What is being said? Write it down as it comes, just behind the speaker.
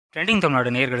Trending Tamil Nadu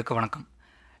நேயர்களுக்கு வணக்கம்.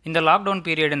 இந்த லாக்டவுன்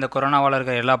பீரியட் இந்த கொரோனாவால்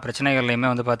இருக்கிற எல்லா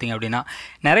பிரச்சனைகள்லையுமே பார்த்திங்க அப்படின்னா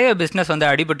நிறைய பிஸ்னஸ்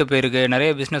அடிபட்டு போயிருக்கு.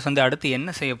 நிறைய பிஸ்னஸ் அடுத்து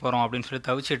என்ன செய்ய போகிறோம் அப்படின்னு சொல்லி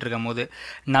தவிச்சிட்டு இருக்கும் போது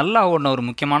நல்லா ஓடின ஒரு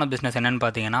முக்கியமான பிஸ்னஸ் என்னென்னு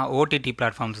பார்த்தீங்கன்னா ஓடிடி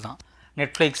பிளாட்ஃபார்ம்ஸ் தான்.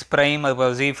 நெட்ஃப்ளிக்ஸ், ப்ரைம்,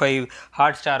 அதுபோல் Zee5,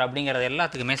 ஹாட்ஸ்டார் அப்படிங்கிறது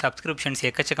எல்லாத்துக்குமே சப்ஸ்கிரிப்ஷன்ஸ்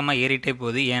எக்கச்சக்கமாக ஏறிட்டே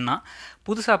போகுது. ஏன்னா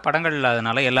புதுசாக படங்கள்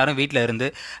இல்லாதனால எல்லோரும் வீட்டில் இருந்து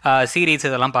சீரீஸ்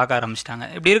இதெல்லாம் பார்க்க ஆரம்பிச்சிட்டாங்க.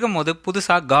 இப்படி இருக்கும்போது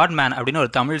புதுசாக காட்மேன் அப்படின்னு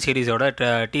ஒரு தமிழ் சீரீஸோட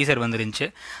டீசர் வந்துருந்துச்சு.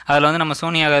 அதில் நம்ம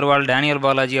சோனியா அகர்வால், டேனியல்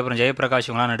பாலாஜி, அப்புறம் ஜெயபிரகாஷ்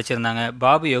இவங்களாம் நடிச்சிருந்தாங்க.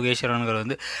 பாபு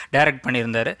யோகேஸ்வரனுங்கிறது டைரக்ட்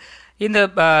பண்ணியிருந்தார். இந்த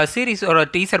சீரீஸோட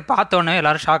டீசர் பார்த்தோன்னே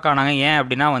எல்லோரும் ஷாக் ஆனாங்க. ஏன்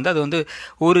அப்படின்னா அது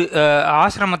ஒரு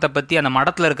ஆசிரமத்தை பற்றி, அந்த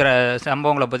மடத்தில் இருக்கிற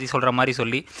சம்பவங்களை பற்றி சொல்கிற மாதிரி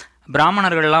சொல்லி,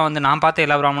 பிராமணர்கள்லாம் நான் பார்த்த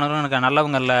எல்லா பிராமணர்களும் எனக்கு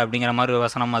நல்லவங்க இல்லை அப்படிங்கிற மாதிரி ஒரு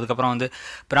வசனம், அதுக்கப்புறம்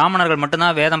பிராமணர்கள்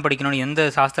மட்டும்தான் வேதம் படிக்கணும்னு எந்த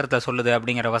சாஸ்திரத்தை சொல்லுது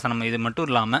அப்படிங்கிற வசனம், இது மட்டும்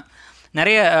இல்லாமல்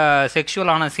நிறைய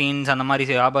செக்ஷுவலான சீன்ஸ், அந்த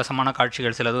மாதிரி ஆபாசமான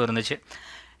காட்சிகள் சிலதும் இருந்துச்சு.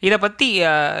 இதை பற்றி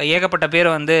ஏகப்பட்ட பேர்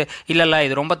இல்லை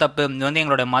இது ரொம்ப தப்பு, இது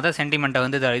எங்களோட மத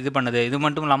சென்டிமெண்ட்டை இது பண்ணுது, இது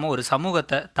மட்டும் இல்லாமல் ஒரு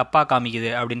சமூகத்தை தப்பாக காமிக்குது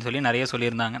அப்படின்னு சொல்லி நிறைய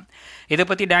சொல்லியிருந்தாங்க. இதை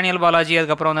பற்றி டேனியல் பாலாஜி,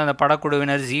 அதுக்கப்புறம் அந்த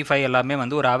படக்குழுவினர் Zee5 எல்லாமே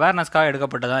ஒரு அவேர்னஸ்க்காக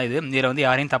எடுக்கப்பட்டதான். இதில்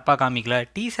யாரையும் தப்பாக காமிக்கல,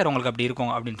 டீசர் உங்களுக்கு அப்படி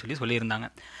இருக்கும் அப்படின்னு சொல்லியிருந்தாங்க.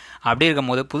 அப்படி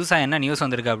இருக்கும்போது புதுசாக என்ன நியூஸ்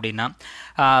வந்திருக்கு அப்படின்னா,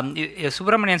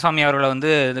 சுப்பிரமணியன் சுவாமி அவர்களை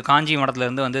காஞ்சி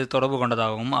மடத்துலேருந்து தொடர்பு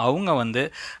கொண்டதாகவும், அவங்க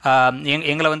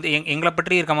எங்களை எங்களை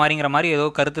பற்றி இருக்க மாதிரிங்கிற மாதிரி ஏதோ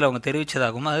கருத்தில் அவங்க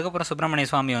தெரிவித்ததாகவும், அதுக்கப்புறம்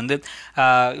சுப்பிரமணிய சுவாமி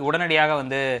உடனடியாக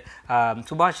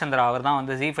சுபாஷ் சந்திரா அவர்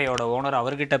தான் Zee5ஓட ஓனர்,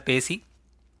 அவர்கிட்ட பேசி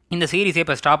இந்த சீரீஸே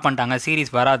இப்போ ஸ்டாப் பண்ணிட்டாங்க, சீரீஸ்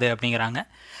வராது அப்படிங்கிறாங்க.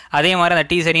 அதே மாதிரி அந்த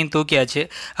டீசரையும் தூக்கியாச்சு.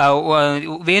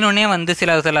 வேணும்னே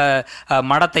சில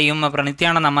மடத்தையும் அப்புறம்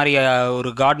நித்யானந்த மாதிரி ஒரு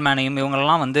காட்மேனையும்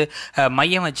இவங்களெல்லாம்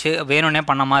மையம் வச்சு வேணும்னே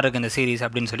பண்ண மாதிரி இருக்குது இந்த சீரீஸ்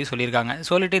அப்படின்னு சொல்லியிருக்காங்க.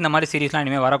 சொல்லிட்டு இந்த மாதிரி சீரீஸ்லாம்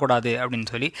இனிமேல் வரக்கூடாது அப்படின்னு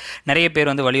சொல்லி நிறைய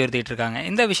பேர் வலியுறுத்திட்டு இருக்காங்க.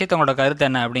 இந்த விஷயத்தை உங்களோட கருத்து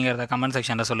என்ன அப்படிங்கிறத கமெண்ட்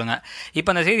செக்ஷனில் சொல்லுங்கள்.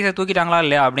 இப்போ அந்த சீரீஸை தூக்கிட்டாங்களா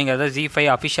இல்லையா அப்படிங்கிறத Zee5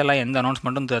 அஃபிஷியலாக எந்த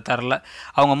அனௌன்ஸ்மெண்ட்டும் தரல.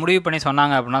 அவங்க முடிவு பண்ணி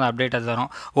சொன்னாங்க அப்படின்னா அந்த அப்டேட்டை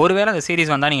தரும். ஒருவேளை அந்த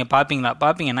சீரீஸ் வந்தால் நீங்கள்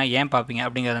பார்ப்பீங்கன்னா ஏன் பார்ப்பீங்க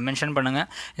அப்படிங்கிறத மென்ஷன் பண்ணுங்கள்.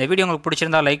 இந்த வீடியோ உங்களுக்கு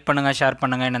பிடிச்சிருந்தா லைக் பண்ணுங்கள், ஷேர்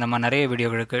பண்ணுங்கள். இந்த மாதிரி நிறைய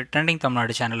வீடியோகளுக்கு ட்ரெண்டிங்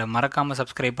தமிழ்நாடு சேனலை மறக்காமல்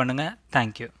சப்ஸ்கிரைப் பண்ணுங்கள்.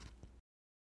 தேங்க்யூ.